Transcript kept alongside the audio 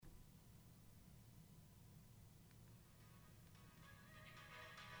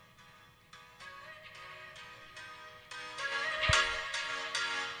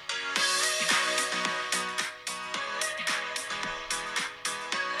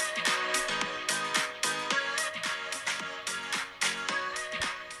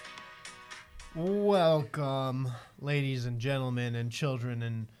Welcome, ladies and gentlemen and children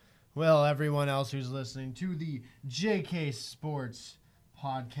and, well, everyone else who's listening to the JK Sports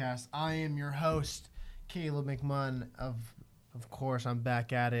Podcast. I am your host, Caleb McMunn. Of course, I'm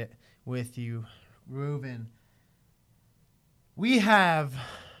back at it with you, Reuben. We have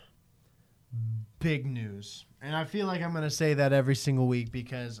big news, and I feel like I'm going to say that every single week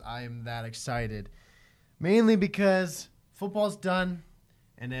because I am that excited. Mainly because football's done.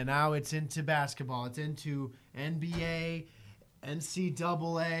 And then now it's into basketball. It's into NBA,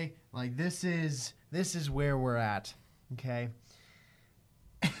 NCAA. Like, this is where we're at, okay?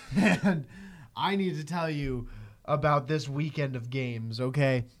 And I need to tell you about this weekend of games,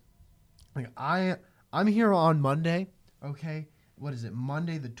 okay? Like, I'm here on Monday, okay? What is it,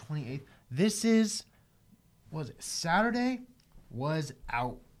 Monday the 28th? Saturday? Was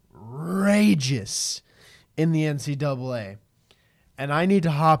outrageous in the NCAA. And I need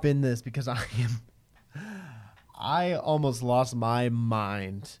to hop in this because I almost lost my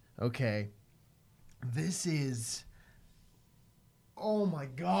mind. Okay. This is, oh my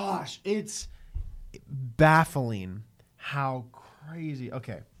gosh. It's baffling how crazy.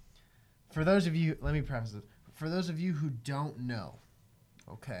 Okay. For those of you, let me preface this. For those of you who don't know,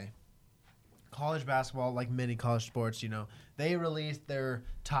 okay, college basketball, like many college sports, they release their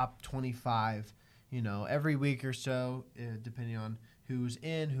top 25, every week or so, depending on who's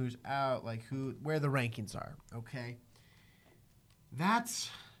in, who's out, where the rankings are, okay? It's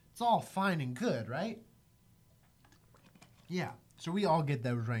all fine and good, right? Yeah, so we all get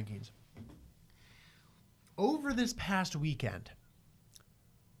those rankings. Over this past weekend,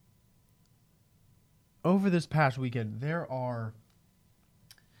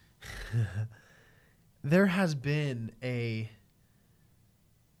 there has been a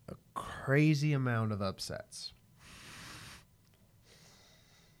crazy amount of upsets.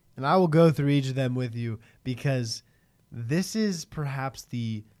 And I will go through each of them with you because this is perhaps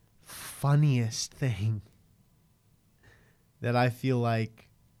the funniest thing that I feel like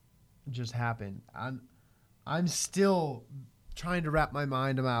just happened. I'm still trying to wrap my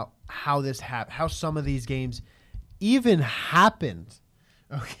mind about how this happened, how some of these games even happened.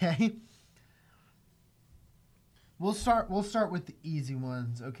 Okay? We'll start with the easy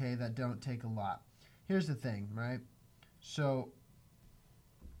ones, okay, that don't take a lot. Here's the thing, right? So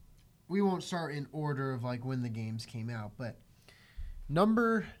we won't start in order of when the games came out, but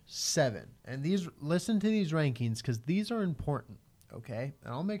number 7, and listen to these rankings because these are important, okay?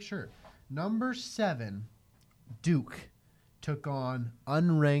 And I'll make sure. Number 7, Duke took on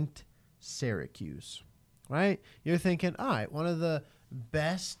unranked Syracuse, right? You're thinking, all right, one of the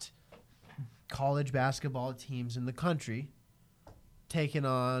best college basketball teams in the country taking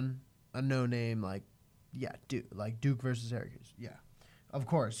on a no-name Duke versus Syracuse, yeah. Of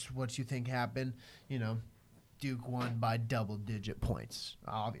course, what you think happened, Duke won by double-digit points,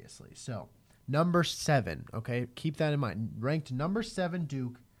 obviously. So, number 7, okay? Keep that in mind. Ranked number 7,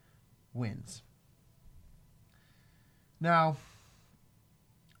 Duke wins. Now,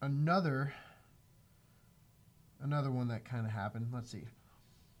 another one that kind of happened. Let's see.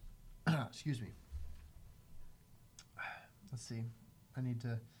 Excuse me. Let's see. I need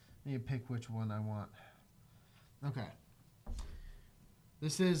to pick which one I want. Okay.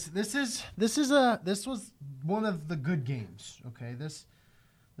 This was one of the good games, okay? This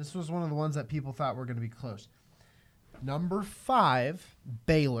was one of the ones that people thought were going to be close. Number 5,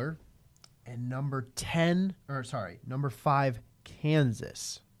 Baylor, and number 5,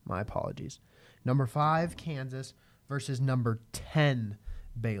 Kansas. My apologies. Number 5, Kansas versus number 10,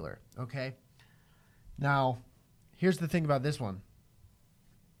 Baylor, okay? Now, here's the thing about this one.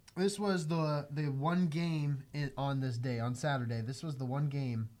 This was the one game on this day, on Saturday. This was the one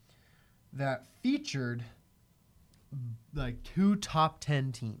game that featured 2 top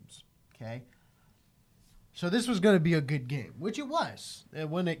 10 teams, okay? So this was going to be a good game, which it was. And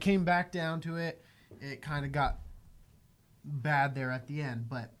when it came back down to it, it kind of got bad there at the end.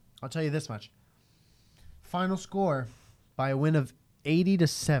 But I'll tell you this much. Final score by a win of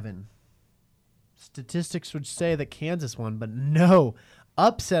 80-7. Statistics would say that Kansas won, but no.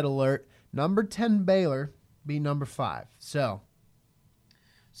 Upset alert, number 10 Baylor beat number 5. So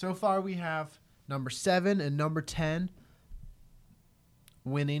far we have number 7 and number 10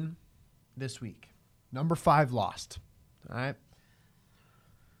 winning this week. Number 5 lost. All right.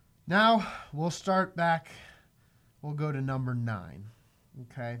 Now we'll start back. We'll go to number 9.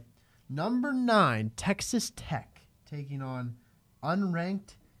 Okay. Number 9, Texas Tech taking on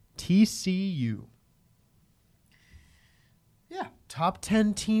unranked TCU. Yeah, top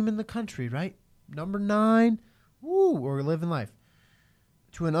 10 team in the country, right? Number 9, woo, we're living life.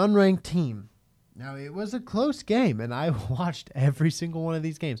 To an unranked team. Now, it was a close game, and I watched every single one of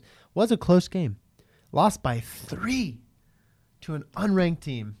these games. It was a close game. Lost by 3 to an unranked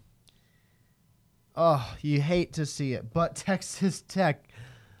team. Oh, you hate to see it. But Texas Tech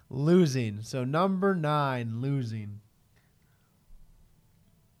losing. So number 9 losing.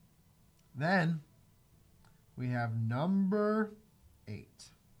 Then we have number 8.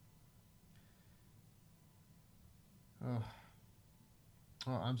 Oh,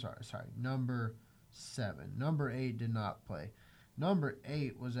 I'm sorry. Number 7. Number 8 did not play. Number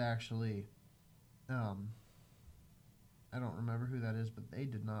 8 was actually, I don't remember who that is, but they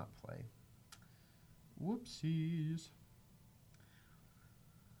did not play. Whoopsies.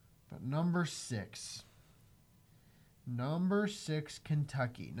 But number 6. Number 6,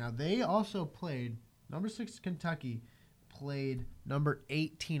 Kentucky. Now, they also played, number 6, Kentucky played number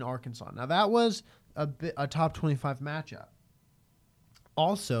 18, Arkansas. Now, that was a top 25 matchup.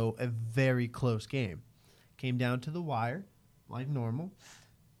 Also, a very close game. Came down to the wire, like normal.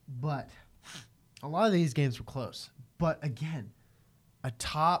 But a lot of these games were close. But again, a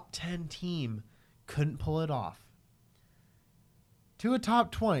top 10 team couldn't pull it off. To a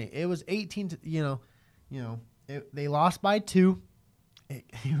top 20, it was 18 to, they lost by 2. It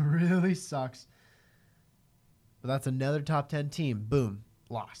really sucks. But that's another top 10 team. Boom,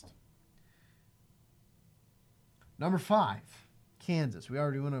 lost. Number 5, Kansas. We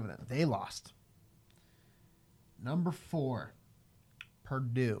already went over that. They lost. Number 4,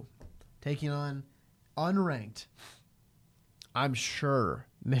 Purdue. Taking on unranked. I'm sure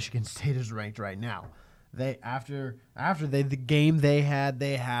Michigan State is ranked right now. They after the game they had,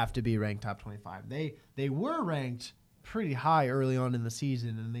 they have to be ranked top 25. They were ranked pretty high early on in the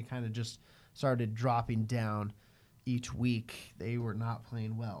season, and they kind of just started dropping down each week. They were not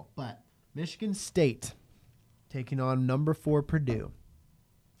playing well. But Michigan State taking on number 4 Purdue.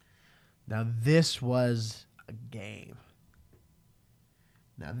 Now this was a game.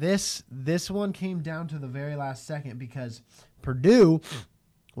 Now this one came down to the very last second because Purdue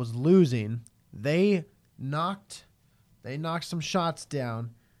was losing. They knocked some shots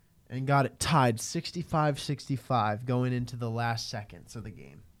down and got it tied 65-65 going into the last seconds of the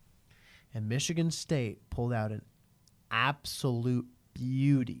game. And Michigan State pulled out an absolute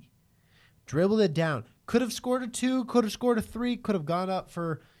beauty. Dribbled it down. Could have scored a 2, could have scored a 3, could have gone up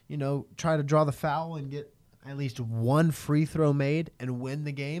for, try to draw the foul and get at least one free throw made and win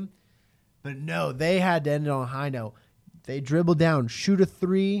the game. But no, they had to end it on a high note. They dribble down, shoot a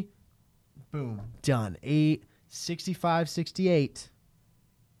 3, boom, done. 65-68.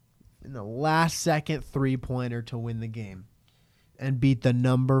 In the last second 3-pointer to win the game and beat the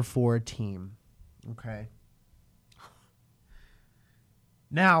number 4 team. Okay.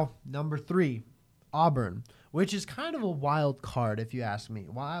 Now, number 3, Auburn, which is kind of a wild card if you ask me.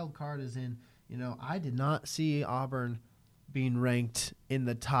 Wild card is in, I did not see Auburn being ranked in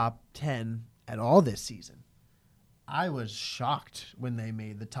the top 10 at all this season. I was shocked when they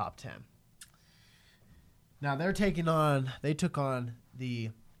made the top 10. Now they took on the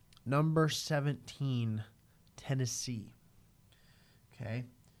number 17 Tennessee. Okay.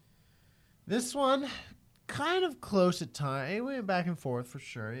 This one kind of close at time. It went back and forth for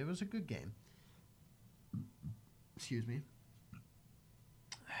sure. It was a good game. Excuse me.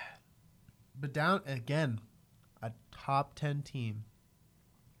 But down again, a top 10 team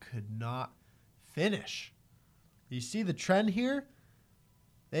could not finish. You see the trend here?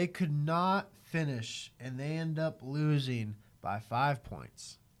 They could not finish, and they end up losing by 5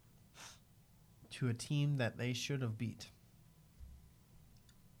 points to a team that they should have beat.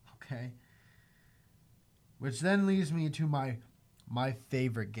 Okay. Which then leads me to my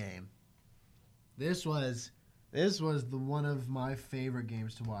favorite game. This was the one of my favorite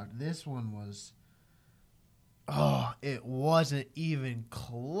games to watch. This one was, it wasn't even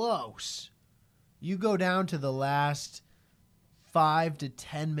close. You go down to the last 5 to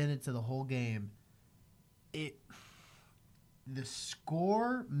 10 minutes of the whole game. The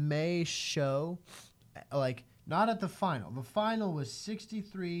score may show, not at the final. The final was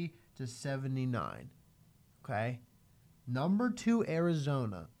 63-79. Okay? Number 2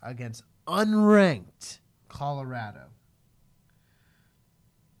 Arizona against unranked Colorado.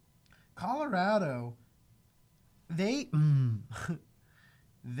 Colorado, they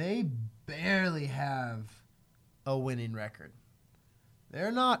barely have a winning record.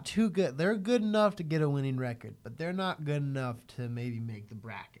 They're not too good. They're good enough to get a winning record, but they're not good enough to maybe make the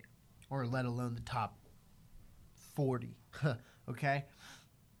bracket or let alone the top 40. Okay?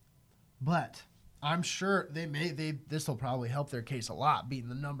 But I'm sure this will probably help their case a lot, beating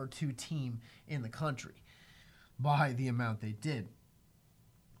the number 2 team in the country by the amount they did.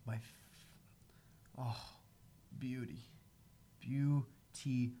 Oh, beauty.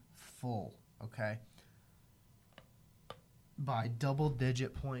 Beautiful, okay? By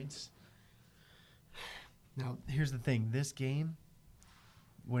double-digit points. Now, here's the thing. This game,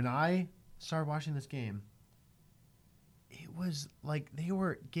 when I started watching this game, it was like they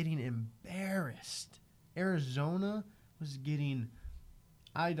were getting embarrassed. Arizona was getting...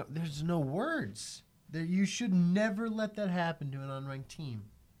 There's no words. You should never let that happen to an unranked team.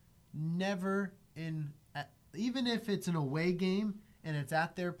 Never even if it's an away game and it's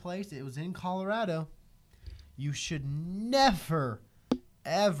at their place, it was in Colorado, you should never,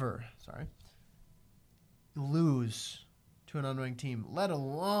 ever, lose to an unranked team, let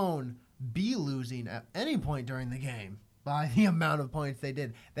alone be losing at any point during the game by the amount of points they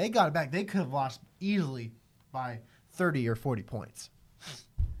did. They got it back. They could have lost easily by 30 or 40 points.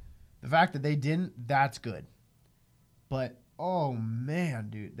 The fact that they didn't, that's good. But, oh, man,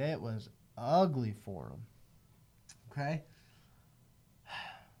 dude, that was ugly for them. Okay?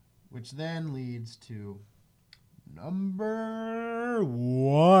 Which then leads to number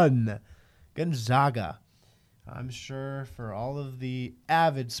 1, Gonzaga. I'm sure for all of the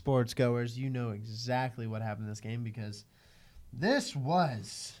avid sports goers, you know exactly what happened in this game because this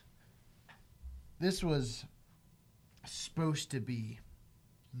was supposed to be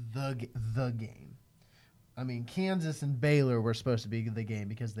the game. I mean, Kansas and Baylor were supposed to be the game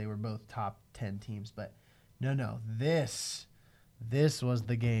because they were both top 10 teams, but no, this was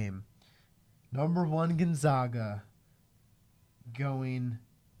the game. Number 1 Gonzaga going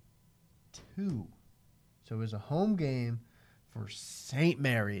to. So it was a home game for St.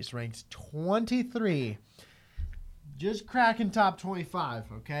 Mary's, ranked 23. Just cracking top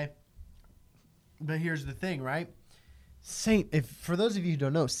 25, okay? But here's the thing, right? For those of you who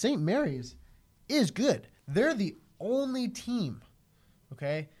don't know, St. Mary's is good. They're the only team,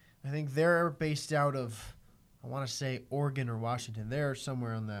 okay? I think they're based out of, I want to say Oregon or Washington. They're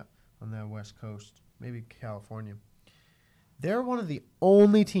somewhere on that West Coast, maybe California. They're one of the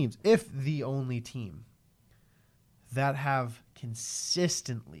only teams, if the only team, that have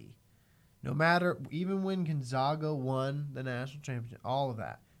consistently, no matter, even when Gonzaga won the national championship, all of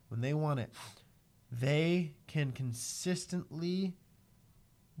that, when they won it, they can consistently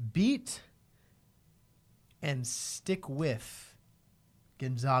beat and stick with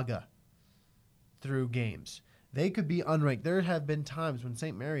Gonzaga through games. They could be unranked. There have been times when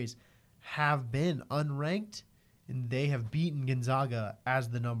St. Mary's have been unranked and they have beaten Gonzaga as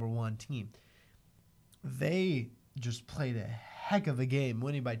the number 1 team. They just played a heck of a game,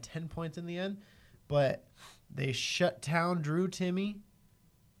 winning by 10 points in the end, but they shut down Drew Timme.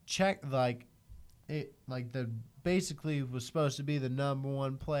 Basically was supposed to be the number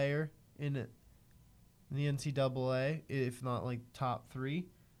 1 player in the NCAA, if not like top 3.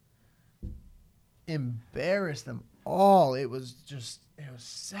 Embarrassed them all. It was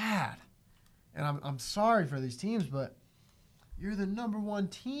sad. And I'm sorry for these teams, but you're the number 1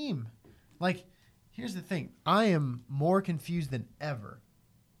 team. Like, here's the thing. I am more confused than ever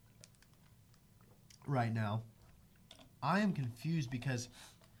right now. I am confused because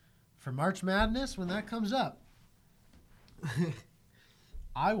for March Madness, when that comes up,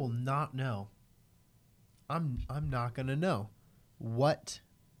 I will not know. I'm not going to know what.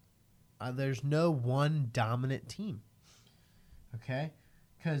 There's no one dominant team. Okay?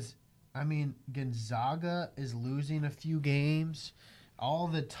 Because, I mean, Gonzaga is losing a few games. All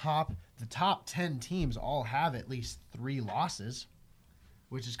the top 10 teams all have at least 3 losses,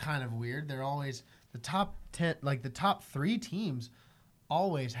 which is kind of weird. They're always the top 10, like the top 3 teams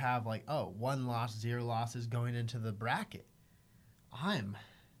always have 1 loss, 0 losses going into the bracket. I'm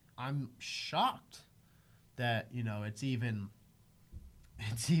shocked that, it's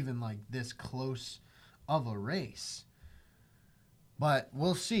even like this close of a race. But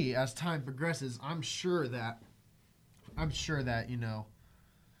we'll see as time progresses. I'm sure that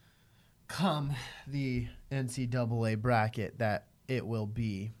come the NCAA bracket that it will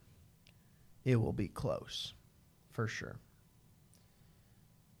be close for sure.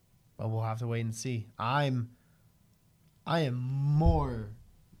 But we'll have to wait and see. I am more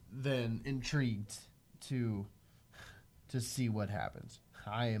than intrigued to see what happens.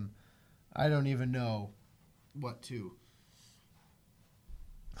 I don't even know what to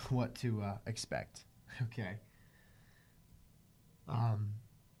expect. Okay.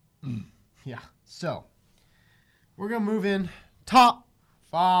 Yeah. So we're gonna move in top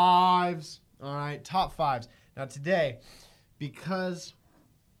 5s. All right, top 5s. Now today, because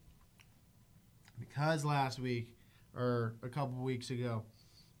last week or a couple weeks ago,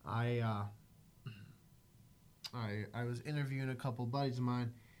 I was interviewing a couple buddies of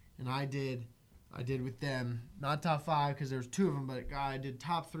mine, and I did I did with them. Not top 5 because there's 2 of them, but I did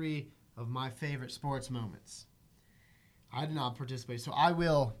top 3 of my favorite sports moments. I did not participate, so I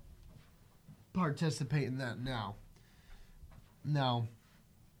will participate in that now. Now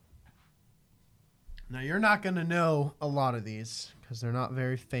you're not going to know a lot of these because they're not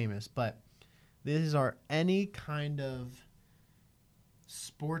very famous, but these are any kind of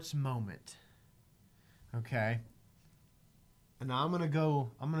sports moment. Okay? And now I'm gonna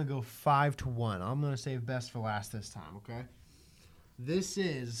go 5-1. I'm gonna save best for last this time, okay? This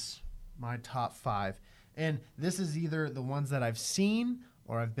is my top 5. And this is either the ones that I've seen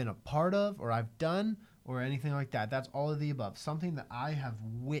or I've been a part of or I've done or anything like that. That's all of the above. Something that I have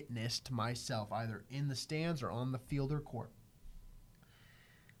witnessed myself, either in the stands or on the field or court.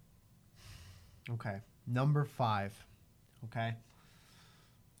 Okay, number 5. Okay?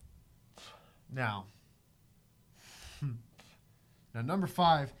 Now, number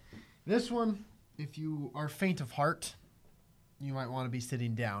 5, this one, if you are faint of heart, you might want to be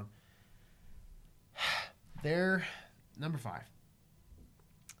sitting down. There, number 5.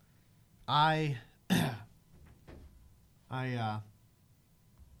 I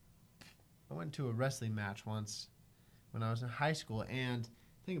went to a wrestling match once when I was in high school, and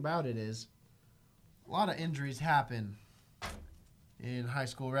the thing about it is, a lot of injuries happen in high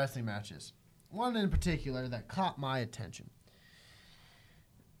school wrestling matches. One in particular that caught my attention.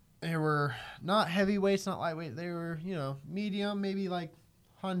 They were not heavyweights, not lightweight. They were, medium, maybe like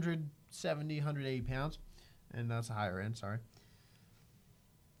 170, 180 pounds. And that's a higher end, sorry.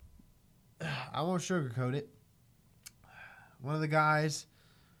 I won't sugarcoat it. One of the guys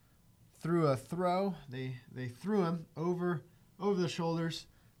threw a throw. They threw him over the shoulders,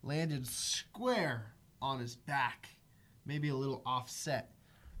 landed square on his back, maybe a little offset.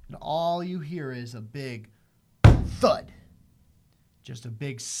 And all you hear is a big thud. Just a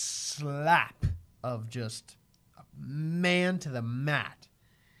big slap of just a man to the mat.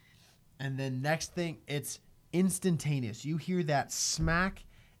 And then next thing, it's instantaneous. You hear that smack,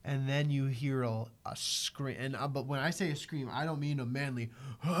 and then you hear a scream. And but when I say a scream, I don't mean a manly,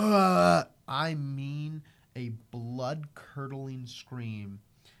 I mean a blood-curdling scream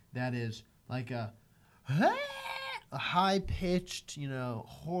that is like a high-pitched,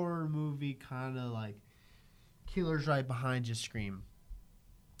 horror movie kind of like killer's right behind you scream.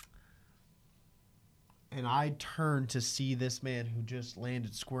 And I turned to see this man who just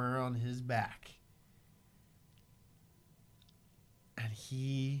landed square on his back. And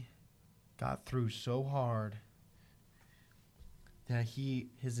he got through so hard that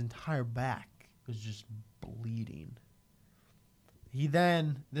his entire back was just bleeding. He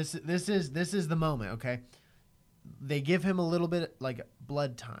then, this is the moment, okay? They give him a little bit like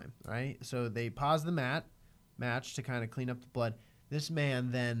blood time, right? So they pause the match to kind of clean up the blood. This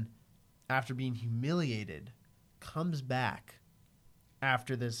man then, after being humiliated, comes back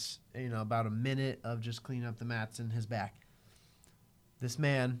after this, about a minute of just cleaning up the mats in his back. This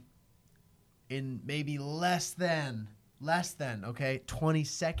man, in maybe less than, 20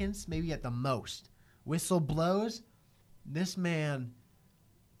 seconds, maybe at the most, whistle blows, this man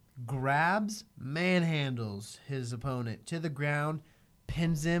grabs, manhandles his opponent to the ground,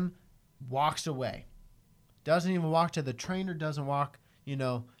 pins him, walks away. Doesn't even walk to the trainer, doesn't walk,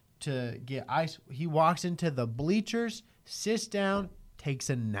 to get ice. He walks into the bleachers, sits down, takes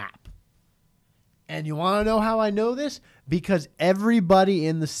a nap. And you want to know how I know this? Because everybody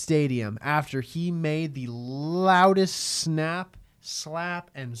in the stadium, after he made the loudest snap, slap,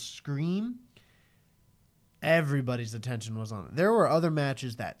 and scream, everybody's attention was on it. There were other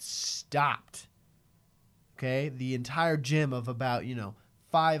matches that stopped. Okay? The entire gym of about,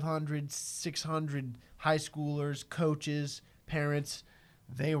 500, 600 high schoolers, coaches, parents,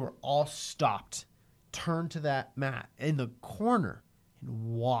 they were all stopped, turned to that mat in the corner,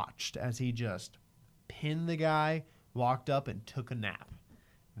 and watched as he just pinned the guy, walked up, and took a nap.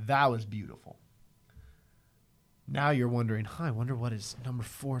 That was beautiful. Now you're wondering, I wonder what his number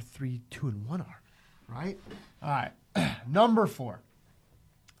 4, 3, 2, and 1 are, right? All right, number 4.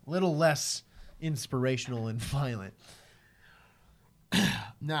 A little less inspirational and violent.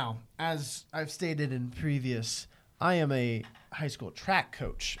 Now, as I've stated in previous, I am a high school track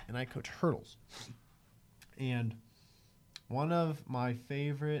coach, and I coach hurdles. And one of my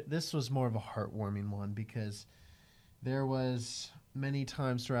favorite, this was more of a heartwarming one because there was many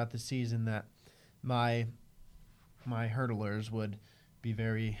times throughout the season that my hurdlers would be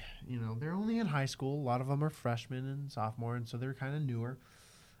very, they're only in high school. A lot of them are freshmen and sophomore, and so they're kind of newer.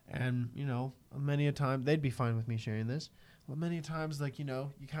 And, many a time, they'd be fine with me sharing this. Well, many times,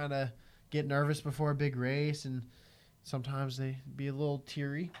 you kind of get nervous before a big race, and sometimes they be a little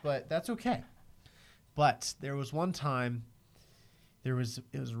teary, but that's okay. But there was one time it was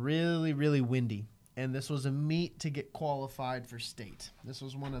really, really windy, and this was a meet to get qualified for state. This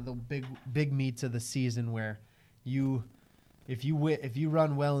was one of the big meets of the season where if you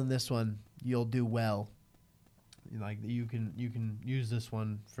run well in this one, you'll do well. Like you can use this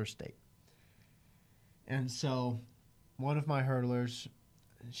one for state. And so one of my hurdlers,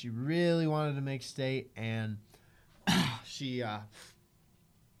 she really wanted to make state, and she I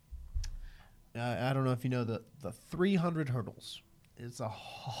don't know if you know the 300 hurdles. It's a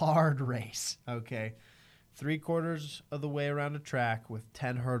hard race, okay? 3/4 of the way around a track with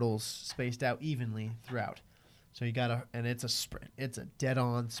 10 hurdles spaced out evenly throughout. So and it's a sprint. It's a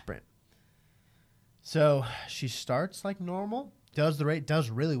dead-on sprint. So she starts like normal, does the rate,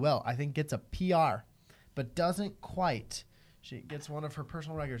 does really well. I think gets a PR, but doesn't quite. She gets one of her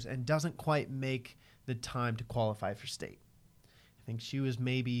personal records and doesn't quite make the time to qualify for state. I think she was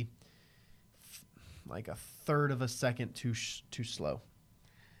maybe like a third of a second too slow.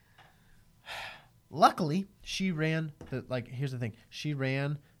 Luckily, she ran here's the thing. She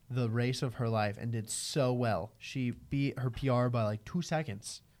ran the race of her life and did so well. She beat her PR by like 2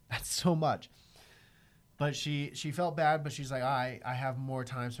 seconds. That's so much. But she felt bad, but she's like, I have more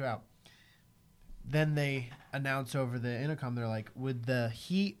time throughout. Then they announce over the intercom, they're like, with the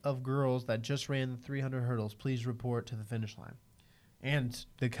heat of girls that just ran the 300 hurdles, please report to the finish line. And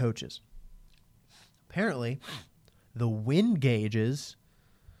the coaches. Apparently, the wind gauges,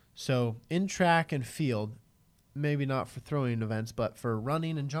 so in track and field, maybe not for throwing events, but for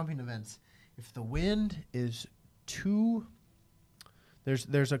running and jumping events, if the wind is too,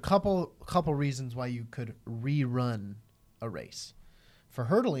 there's a couple reasons why you could rerun a race. For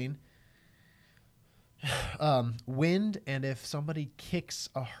hurdling, wind, and if somebody kicks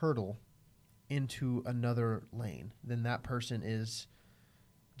a hurdle into another lane, then that person is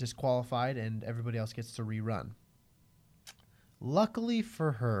disqualified and everybody else gets to rerun. Luckily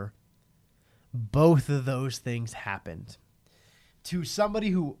for her, both of those things happened to somebody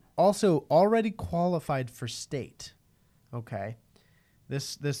who also already qualified for state. Okay.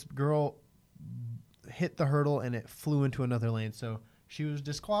 This girl hit the hurdle and it flew into another lane. So she was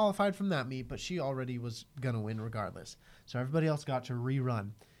disqualified from that meet, but she already was going to win regardless. So everybody else got to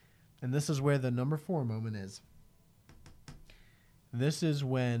rerun. And this is where the number 4 moment is. This is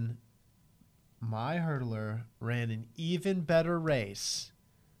when my hurdler ran an even better race,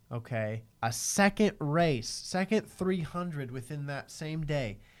 okay? A second 300 within that same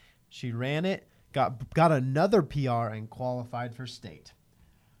day. She ran it, got another PR, and qualified for state.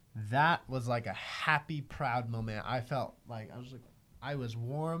 That was like a happy, proud moment. I felt like I was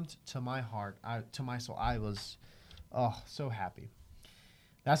warmed to my heart, to my soul. I was, so happy.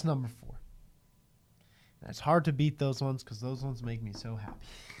 That's number 4. And it's hard to beat those ones because those ones make me so happy.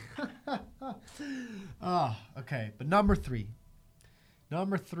 Okay. But number 3.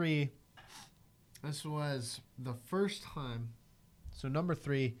 This was the first time. So number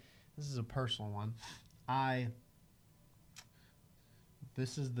 3, this is a personal one.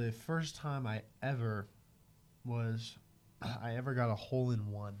 This is the first time I ever got a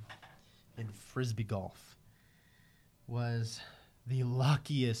hole-in-one in Frisbee golf. Was the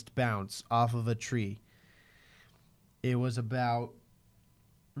luckiest bounce off of a tree. It was about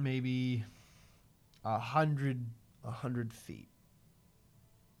maybe 100 feet.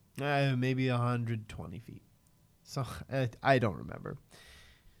 Maybe 120 feet. So I don't remember.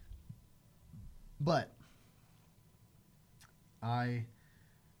 But I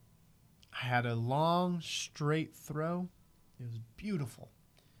had a long, straight throw. It was beautiful.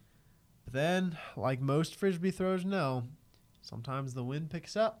 But then, like most Frisbee throws know, sometimes the wind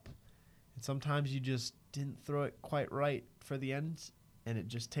picks up, and sometimes you just didn't throw it quite right for the end, and it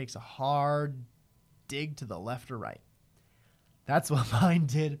just takes a hard dig to the left or right. That's what mine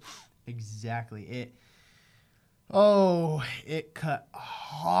did exactly. It cut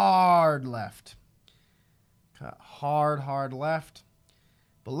hard left. Cut hard left.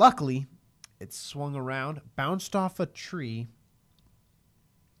 But luckily, it swung around, bounced off a tree,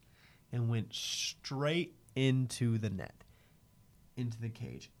 and went straight into the net, into the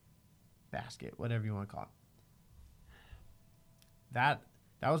cage, basket, whatever you want to call it. That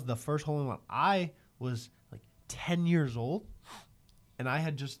was the first hole-in-one. I was like 10 years old, and I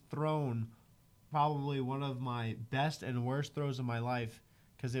had just thrown probably one of my best and worst throws of my life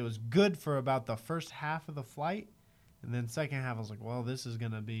because it was good for about the first half of the flight, and then second half I was like, well, this is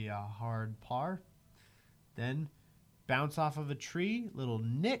going to be a hard par. Then bounce off of a tree, little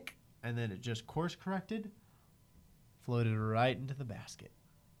nick, and then it just course corrected, floated right into the basket.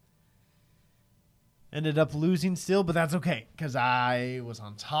 Ended up losing still, but that's okay because I was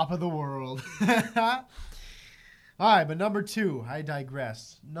on top of the world. All right, but number 2, I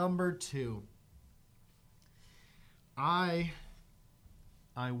digress. Number 2, I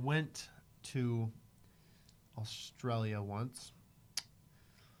went to Australia once.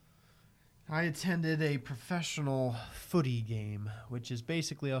 I attended a professional footy game, which is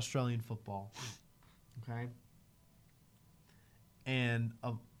basically Australian football. Okay? And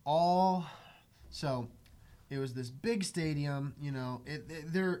so it was this big stadium,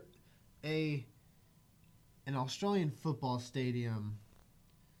 an Australian football stadium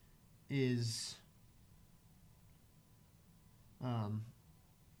is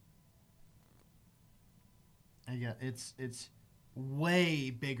it's way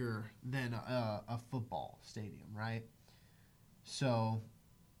bigger than a football stadium, right? So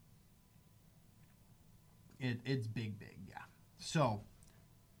it's big, yeah. So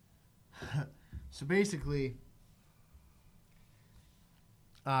basically,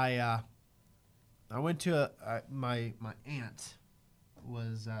 I went to my aunt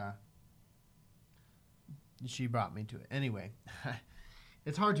was she brought me to it. Anyway,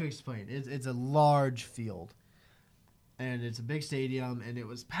 it's hard to explain. It's a large field, and it's a big stadium, and it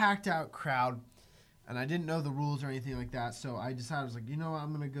was packed out crowd, and I didn't know the rules or anything like that. So I decided, I was like, you know what,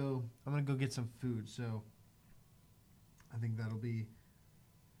 I'm gonna go get some food. So I think that'll be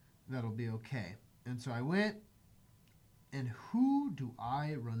okay. And so I went, and who do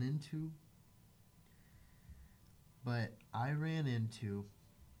I run into? But I ran into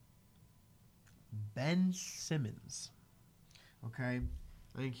Ben Simmons. Okay?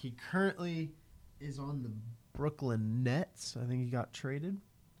 I think he currently is on the Brooklyn Nets. I think he got traded.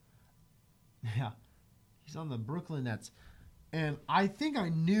 Yeah. He's on the Brooklyn Nets. And I think I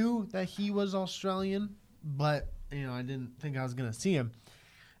knew that he was Australian, but I didn't think I was going to see him.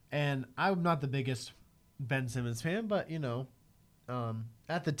 And I'm not the biggest Ben Simmons fan, but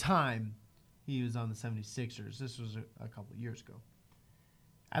at the time he was on the 76ers. This was a couple years ago.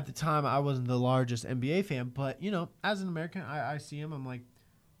 At the time, I wasn't the largest NBA fan, but as an American, I see him. I'm like,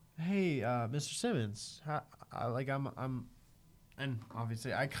 hey, Mr. Simmons, I'm, and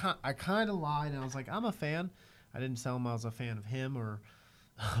obviously I kind of lied, and I was like, I'm a fan. I didn't tell him I was a fan of him or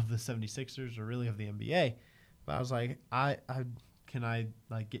of the 76ers or really of the NBA, but I was like, can I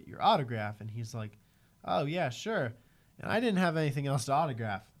get your autograph? And he's like, oh yeah, sure. And I didn't have anything else to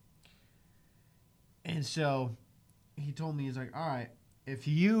autograph. And so he told me, he's like, all right, if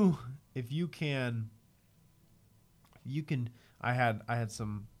you can, I had a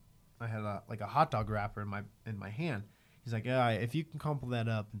hot dog wrapper in my hand. He's like, all right, if you can crumple that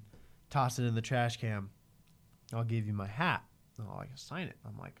up and toss it in the trash can, I'll give you my hat. Oh, I can sign it.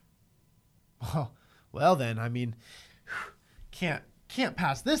 I'm like, well then, I mean, can't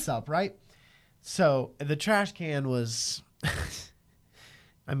pass this up, right? So the trash can was,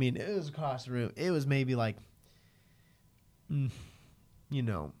 I mean, it was across the room. It was maybe 10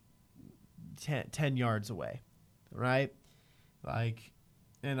 yards away, right?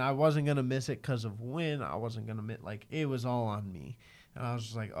 And I wasn't going to miss it because of wind. I wasn't going to miss, it was all on me. And I was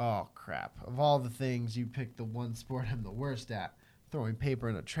just like, oh, crap. Of all the things, you picked the one sport I'm the worst at, throwing paper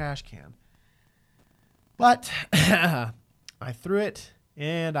in a trash can. But I threw it,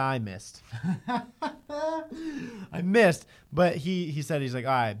 and I missed. I missed, but he said, he's like,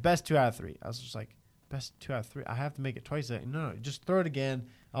 all right, best 2 out of 3. I was just like, best 2 out of 3? I have to make it twice. No, just throw it again.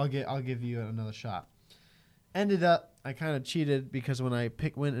 I'll give you another shot. Ended up, I kind of cheated because when I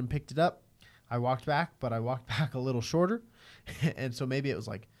went and picked it up, I walked back, but I walked back a little shorter. And so maybe it was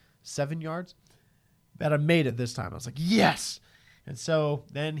 7 yards. But I made it this time. I was like, yes! And so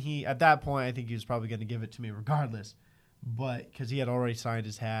then at that point, I think he was probably going to give it to me regardless. But because he had already signed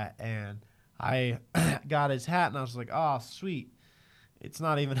his hat, and I got his hat, and I was like, oh, sweet. It's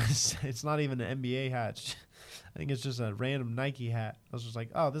not even an NBA hat. I think it's just a random Nike hat. I was just like,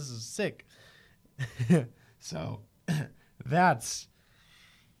 oh, this is sick. So that's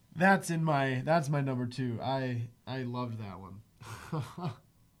my number 2. I loved that one.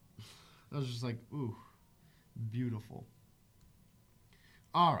 I was just like, ooh, beautiful.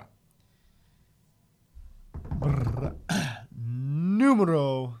 All right.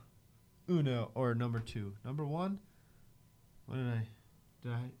 Numero uno, or number 2. Number 1? What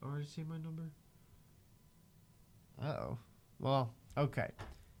did I already say my number? Uh-oh. Well, okay.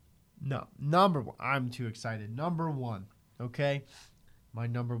 No, number 1. I'm too excited. Number 1, okay? My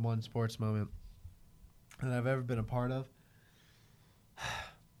number 1 sports moment that I've ever been a part of.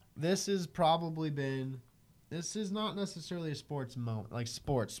 This is not necessarily a sports moment, like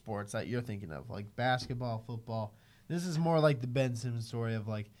sports that you're thinking of, like basketball, football. This is more like the Ben Simmons story of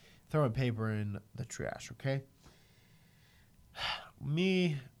throwing paper in the trash, okay?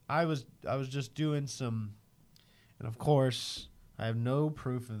 I was just doing some, and of course, I have no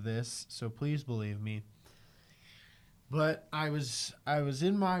proof of this, so please believe me. But I was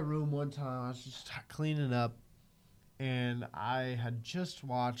in my room one time. I was just cleaning up, and I had just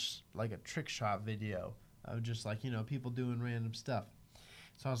watched like a trick shot video of just like, people doing random stuff.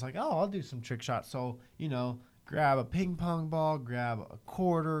 So I was like, oh, I'll do some trick shots. So, grab a ping pong ball, grab a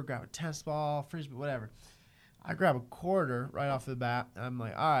quarter, grab a tennis ball, frisbee, whatever. I grab a quarter right off the bat, and I'm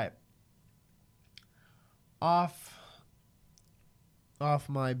like, all right, off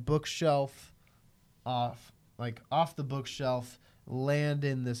my bookshelf, off the bookshelf, land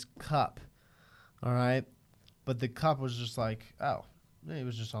in this cup, all right? But the cup was just like, oh, it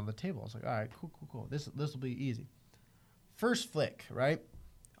was just on the table. I was like, all right, cool. This will be easy. First flick, right?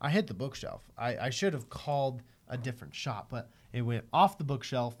 I hit the bookshelf. I should have called a different shot, but it went off the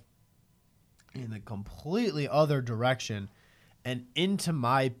bookshelf in a completely other direction and into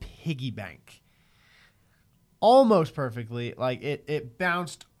my piggy bank. Almost perfectly. Like, it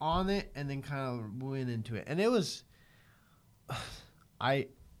bounced on it and then kind of went into it. And it was... I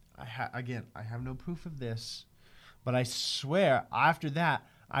have no proof of this, but I swear after that,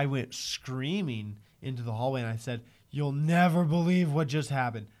 I went screaming into the hallway and I said, "You'll never believe what just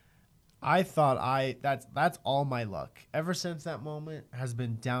happened." I thought that's all my luck. Ever since that moment has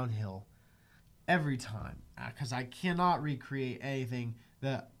been downhill every time, because I cannot recreate anything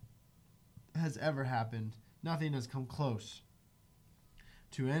that has ever happened. Nothing has come close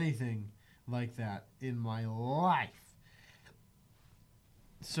to anything like that in my life.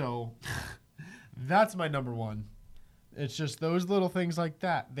 So that's my number one. It's just those little things like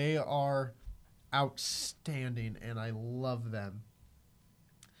that. They are outstanding, and I love them.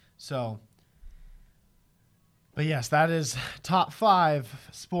 So, but yes, that is top 5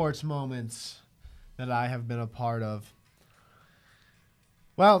 sports moments that I have been a part of.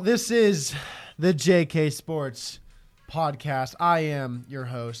 Well, this is the JK Sports Podcast. I am your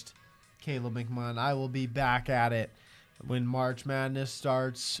host, Caleb McMahon. I will be back at it when March Madness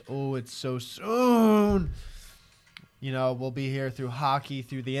starts. Oh, it's so soon. We'll be here through hockey,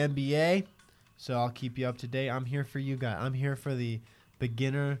 through the NBA. So I'll keep you up to date. I'm here for you guys. I'm here for the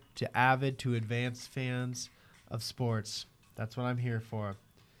beginner to avid to advanced fans of sports. That's what I'm here for.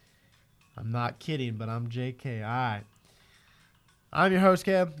 I'm not kidding, but I'm JK. All right. I'm your host,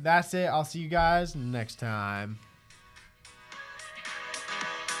 Caleb. That's it. I'll see you guys next time.